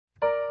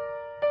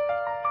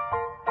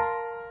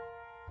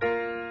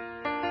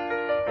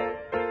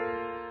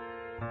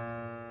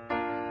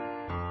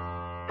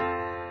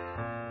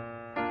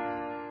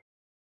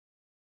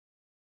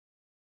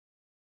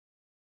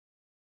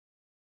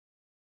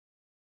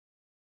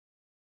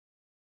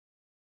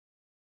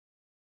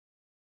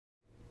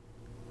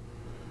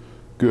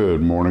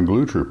Good morning,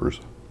 Glue Troopers.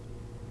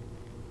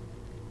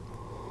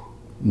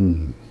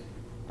 The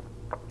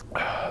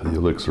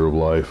elixir of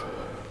life.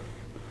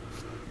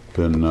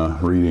 Been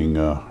reading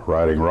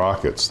Riding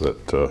Rockets,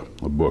 that a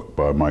book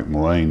by Mike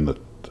Mullane.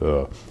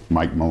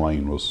 Mike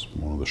Mullane was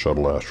one of the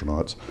shuttle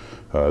astronauts.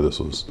 This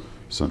was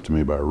sent to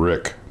me by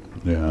Rick,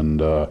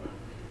 and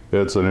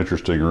it's an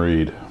interesting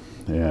read.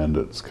 And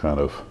it's kind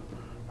of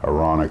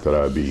ironic that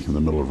I'd be in the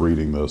middle of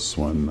reading this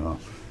when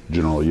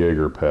General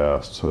Yeager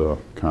passed.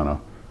 Kind of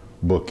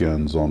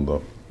bookends on the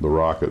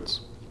rockets,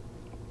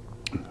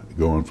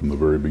 going from the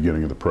very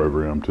beginning of the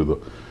program to the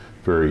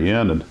very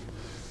end. And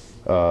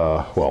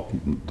well,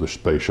 the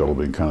space shuttle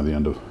being kind of the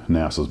end of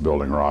NASA's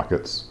building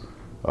rockets.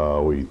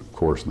 We of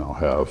course now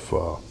have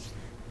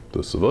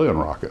the civilian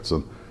rockets,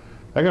 and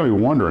that got me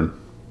wondering.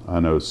 I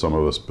know some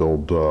of us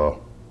build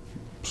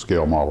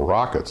scale model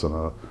rockets,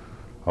 and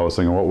I was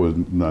thinking, what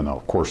would, no,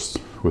 of course,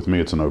 with me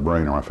it's a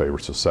no-brainer. My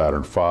favorite's the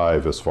Saturn V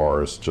as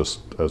far as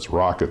just as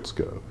rockets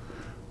go.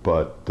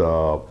 But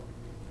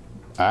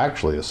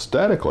actually,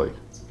 aesthetically,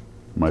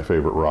 my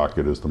favorite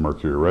rocket is the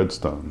Mercury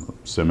Redstone. The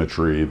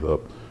symmetry, the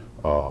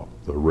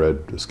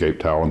red escape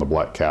tower and the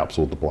black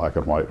capsule with the black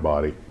and white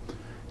body.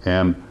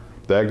 And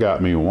that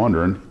got me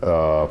wondering,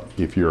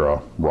 if you're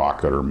a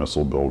rocket or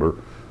missile builder,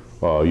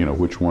 you know,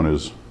 which one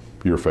is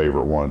your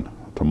favorite one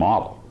to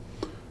model?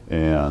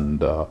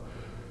 And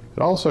it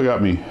also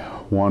got me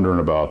wondering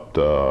about,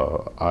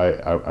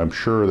 I'm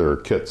sure there are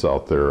kits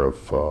out there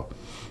of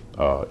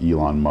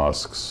Elon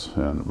Musk's,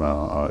 and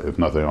if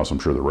nothing else, I'm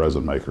sure the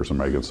resin makers are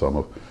making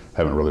some.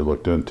 Haven't really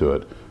looked into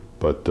it,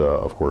 but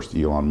of course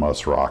the Elon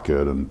Musk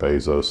rocket and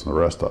Bezos and the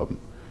rest of them,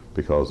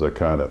 because they're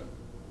kind of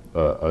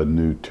a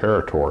new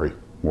territory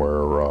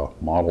where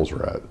models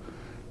are at.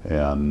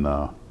 And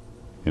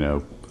you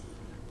know,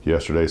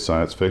 yesterday's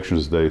science fiction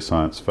is today's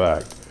science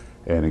fact.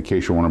 And in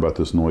case you're wondering about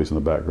this noise in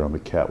the background, the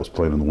cat was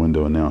playing in the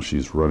window, and now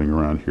she's running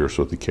around here.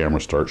 So if the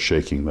camera starts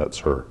shaking, that's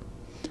her.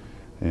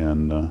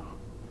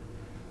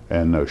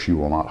 And no, she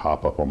will not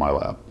hop up on my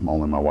lap.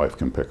 Only my wife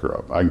can pick her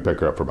up. I can pick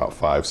her up for about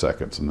 5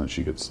 seconds, and then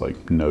she gets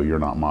like, no, you're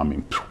not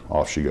mommy.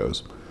 Off she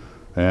goes.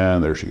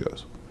 And there she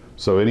goes.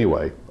 So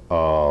anyway,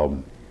 I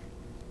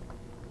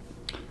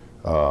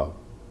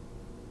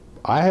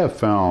have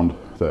found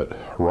that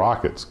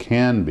rockets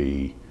can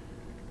be,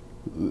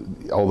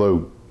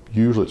 although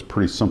usually it's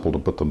pretty simple to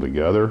put them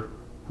together,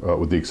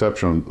 with the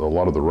exception of a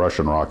lot of the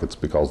Russian rockets,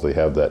 because they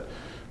have that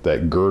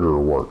girder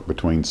work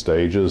between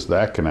stages.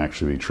 That can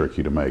actually be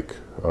tricky to make,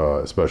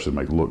 especially to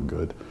make look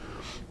good.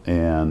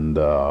 And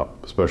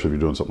especially if you're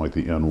doing something like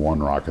the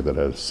N1 rocket that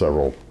has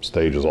several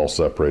stages all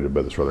separated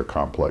by this rather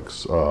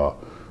complex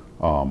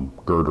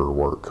girder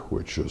work,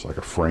 which is like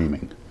a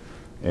framing.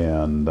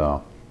 And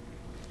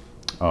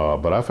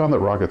but I found that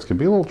rockets can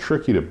be a little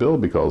tricky to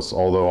build, because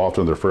although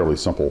often they're fairly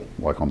simple,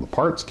 like on the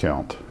parts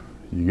count,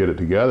 you get it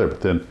together, but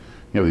then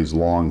you have these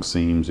long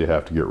seams you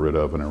have to get rid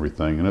of and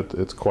everything, and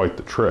it's quite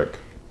the trick.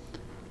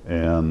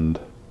 And,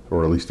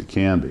 or at least it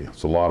can be.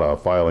 It's a lot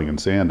of filing and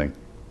sanding.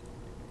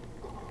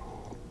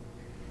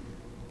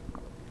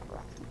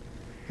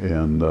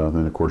 And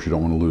then of course you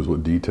don't want to lose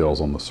what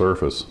details on the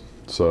surface.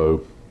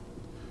 So,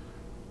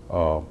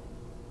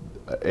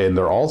 and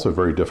they're also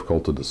very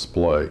difficult to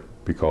display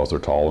because they're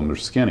tall and they're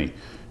skinny.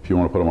 If you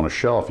want to put them on a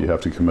shelf, you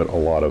have to commit a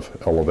lot of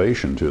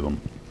elevation to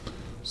them.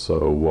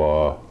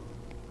 So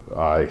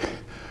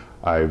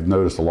I've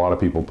noticed a lot of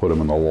people put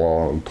them in the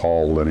long,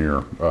 tall,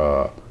 linear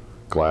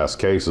glass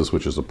cases,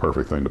 which is the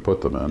perfect thing to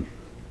put them in.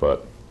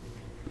 But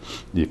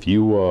if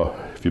you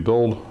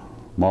build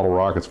model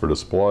rockets for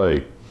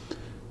display,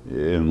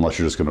 unless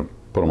you're just going to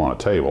put them on a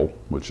table,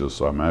 which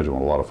is, I imagine,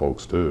 what a lot of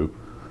folks do,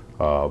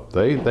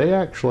 they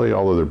actually,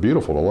 although they're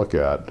beautiful to look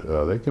at,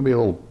 they can be a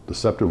little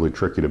deceptively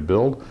tricky to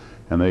build,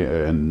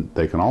 and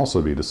they can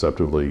also be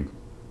deceptively,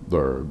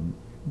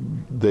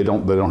 they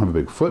don't have a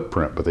big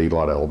footprint, but they eat a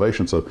lot of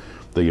elevation, so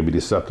they can be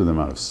deceptive the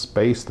amount of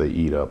space they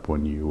eat up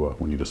when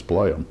you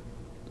display them.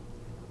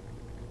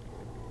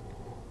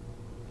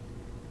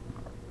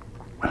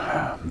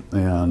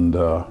 And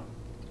one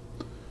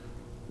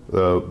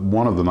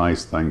of the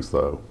nice things,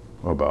 though,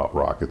 about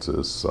rockets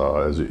is,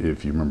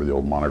 if you remember the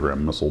old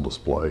monogram missile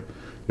display,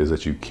 is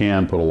that you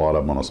can put a lot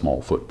of them on a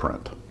small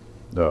footprint,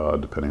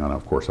 depending on,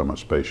 of course, how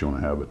much space you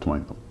want to have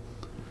between them.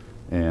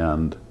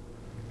 And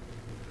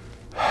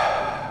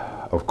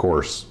of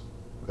course,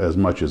 as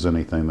much as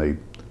anything,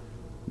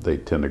 they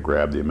tend to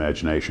grab the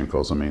imagination,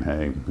 because, I mean,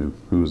 hey,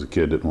 who as a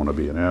kid didn't want to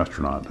be an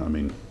astronaut? I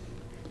mean,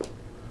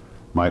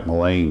 Mike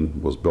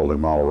Mullane was building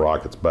model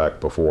rockets back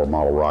before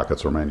model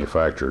rockets were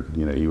manufactured.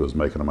 You know, he was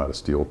making them out of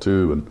steel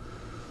tube, and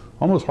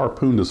almost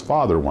harpooned his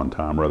father one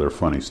time. Rather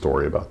funny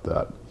story about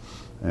that.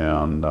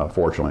 And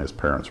fortunately, his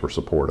parents were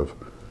supportive.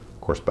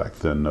 Of course, back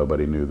then,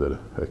 nobody knew that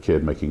a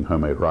kid making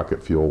homemade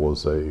rocket fuel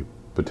was a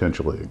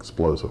potentially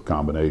explosive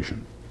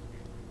combination.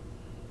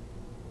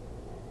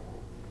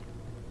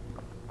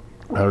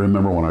 I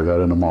remember when I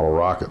got into model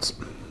rockets,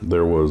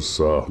 there was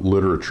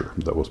literature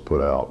that was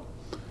put out.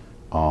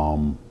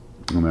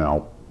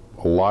 Now,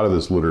 a lot of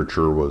this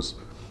literature was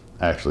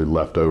actually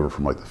left over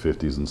from like the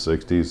 50s and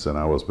 60s, and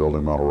I was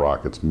building model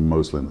rockets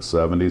mostly in the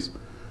 70s.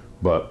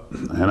 But,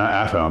 and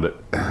I found it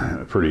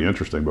pretty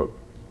interesting, but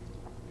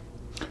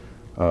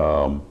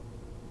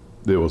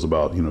it was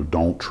about, you know,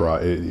 don't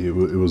try, it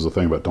was a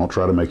thing about don't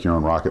try to make your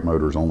own rocket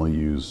motors, only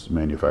use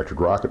manufactured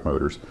rocket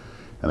motors.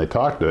 And they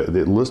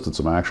listed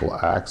some actual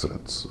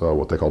accidents,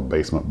 what they called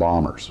basement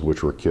bombers,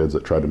 which were kids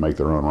that tried to make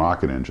their own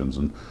rocket engines,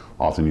 and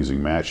often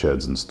using match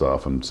heads and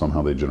stuff, and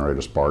somehow they generate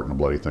a spark and the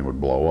bloody thing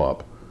would blow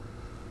up.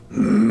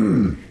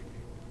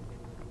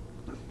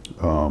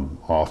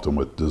 Often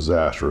with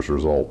disastrous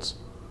results.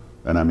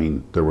 And I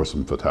mean, there were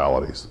some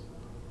fatalities.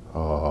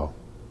 It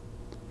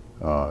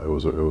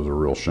was a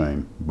real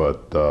shame.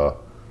 But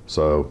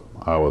so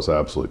I was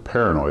absolutely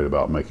paranoid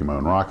about making my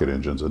own rocket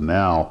engines, and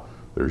now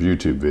there's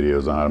YouTube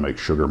videos on how to make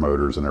sugar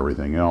motors and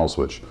everything else,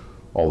 which,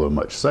 although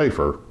much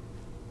safer,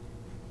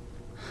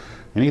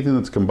 anything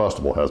that's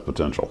combustible has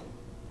potential.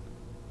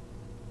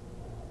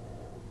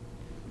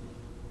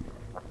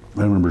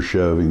 I remember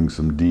shoving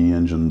some D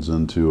engines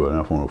into an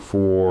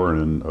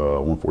F-104 and a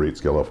 148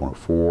 scale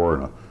F-104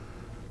 and a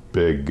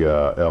big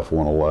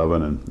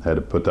F-111, and had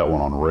to put that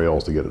one on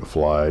rails to get it to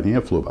fly. And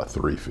it flew about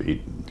 3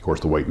 feet. Of course,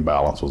 the weight and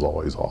balance was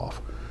always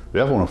off.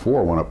 The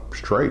F-104 went up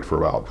straight for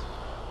about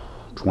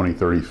 20,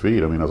 30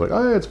 feet. I mean, I was like,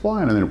 oh, it's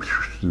flying, and then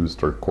it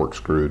started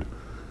corkscrewed.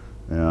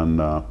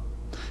 And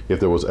if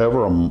there was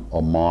ever a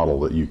model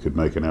that you could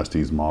make an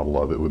Estes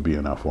model of, it would be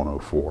an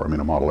F-104. I mean,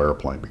 a model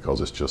airplane, because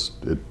it's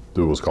just, it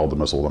was called the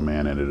Missile of the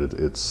Man in it.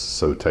 It's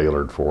so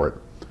tailored for it.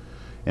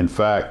 In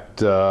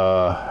fact,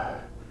 oh,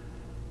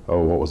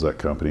 what was that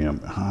company?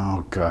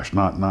 Oh gosh,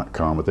 not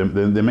Comet.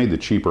 They made the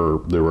cheaper,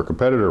 they were a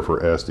competitor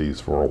for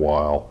Estes for a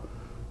while,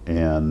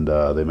 and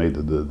they made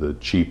the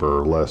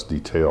cheaper, less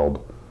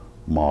detailed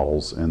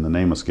models, and the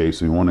name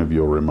escapes me. One of you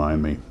will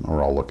remind me,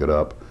 or I'll look it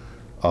up.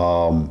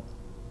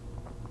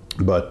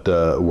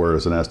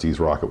 Whereas an Estes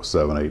rocket was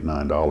 $7, $8,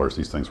 $9,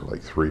 these things were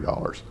like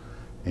 $3.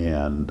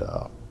 And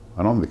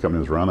I don't think the company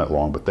was around that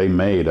long, but they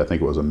made, I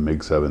think it was a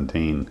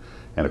MiG-17,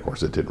 and of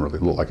course it didn't really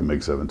look like a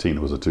MiG-17.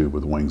 It was a tube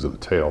with wings and a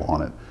tail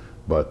on it,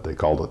 but they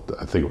called it,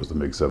 I think it was the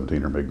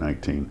MiG-17 or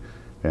MiG-19.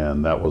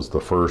 And that was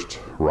the first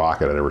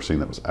rocket I'd ever seen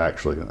that was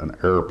actually an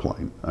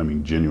airplane. I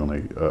mean,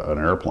 genuinely an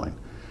airplane.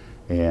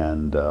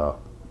 And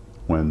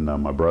when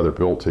my brother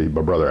built it,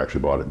 my brother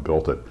actually bought it and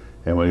built it,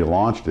 and when he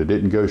launched it, it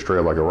didn't go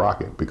straight like a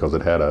rocket because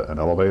it had an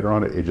elevator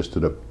on it. It just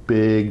did a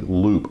big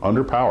loop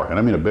under power, and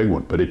I mean a big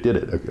one, but it did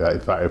it.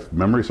 If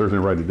memory serves me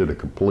right, it did a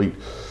complete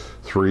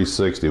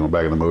 360, went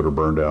back and the motor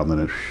burned down, then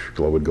it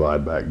would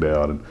glide back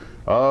down, and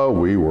oh,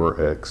 we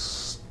were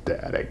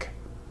ecstatic.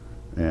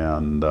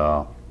 And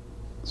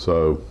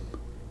so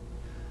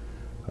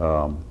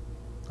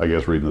I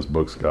guess reading this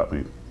book's got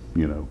me,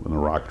 you know, in the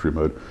rocketry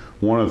mode.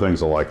 One of the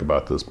things I like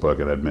about this book,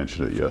 and I'd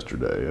mentioned it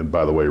yesterday, and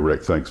by the way,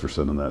 Rick, thanks for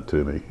sending that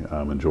to me.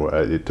 I'm enjoying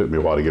it. It took me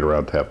a while to get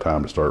around to have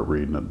time to start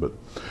reading it, but,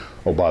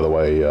 oh, by the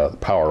way, the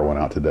power went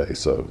out today,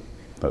 so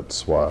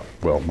that's why,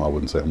 well, I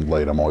wouldn't say I'm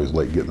late. I'm always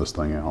late getting this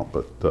thing out,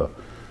 but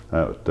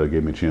that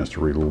gave me a chance to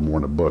read a little more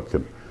in the book.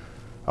 And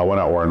I went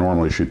out where I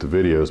normally shoot the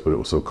videos, but it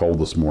was so cold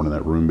this morning,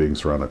 that room being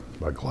surrounded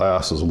by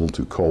glass is a little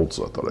too cold,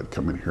 so I thought I'd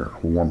come in here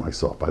and warm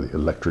myself by the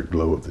electric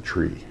glow of the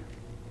tree.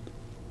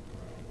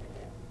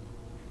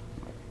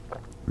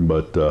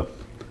 But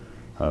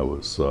I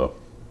was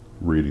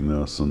reading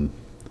this, and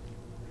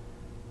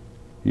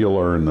you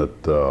learn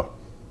that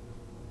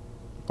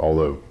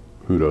although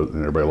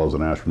everybody loves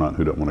an astronaut and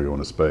who doesn't want to go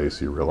into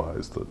space, you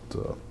realize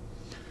that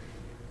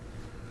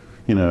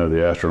you know,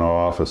 the astronaut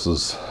office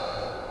is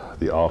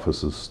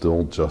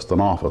still just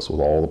an office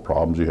with all the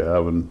problems you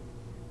have in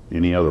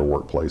any other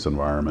workplace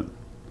environment.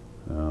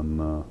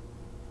 And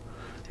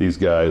these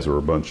guys are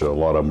a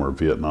lot of them were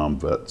Vietnam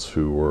vets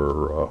who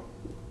were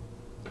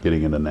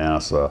getting into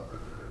NASA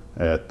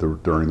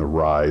during the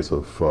rise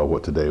of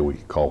what today we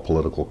call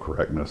political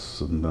correctness,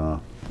 and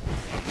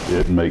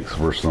it makes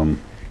for some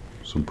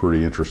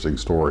pretty interesting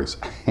stories.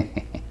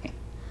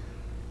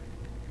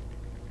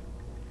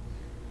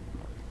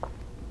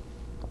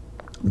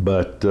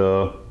 But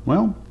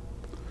well,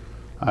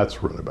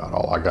 that's really about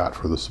all I got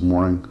for this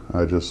morning.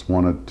 I just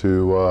wanted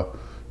to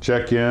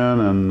check in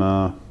and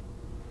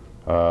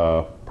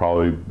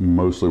probably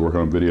mostly work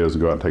on videos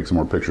and go out and take some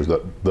more pictures.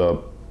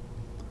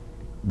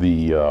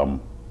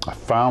 I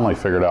finally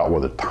figured out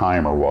where the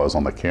timer was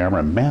on the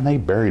camera, and man, they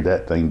buried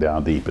that thing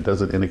down deep. It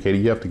doesn't indicate it.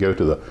 You have to go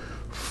to the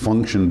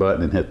function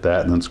button and hit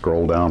that and then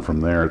scroll down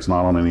from there. It's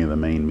not on any of the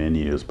main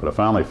menus, but I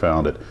finally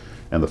found it,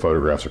 and the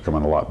photographs are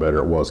coming a lot better.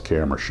 It was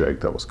camera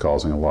shake that was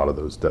causing a lot of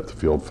those depth of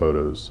field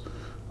photos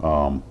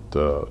to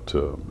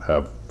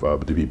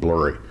be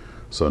blurry.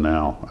 So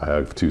now I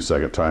have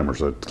 2-second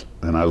timers, and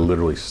I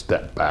literally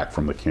step back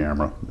from the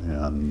camera,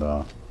 and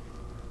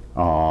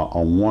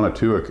on one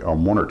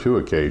or two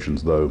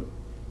occasions, though,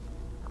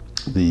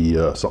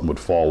 something would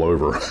fall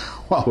over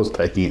while I was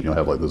taking it, and you'll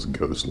have like this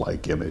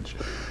ghost-like image.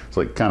 It's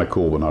like kind of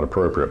cool, but not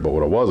appropriate. But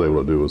what I was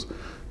able to do was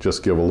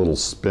just give a little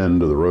spin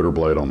to the rotor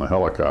blade on the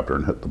helicopter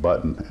and hit the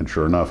button, and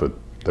sure enough,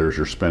 there's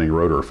your spinning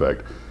rotor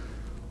effect.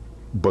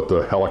 but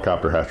the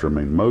helicopter has to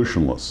remain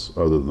motionless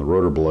other than the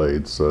rotor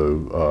blades,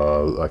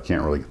 so I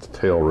can't really get the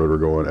tail rotor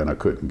going, and I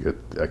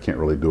can't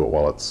really do it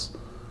while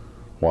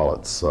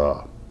it's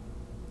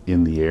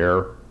in the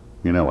air,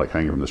 you know, like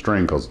hanging from the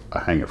string, because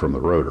I hang it from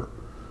the rotor.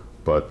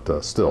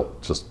 But still,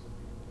 just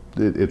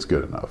it's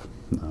good enough.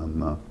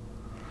 And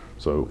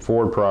so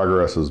forward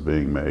progress is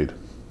being made,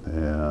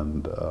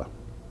 and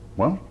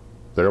well,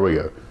 there we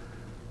go.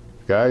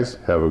 Guys,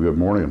 have a good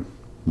morning.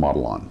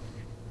 Model on.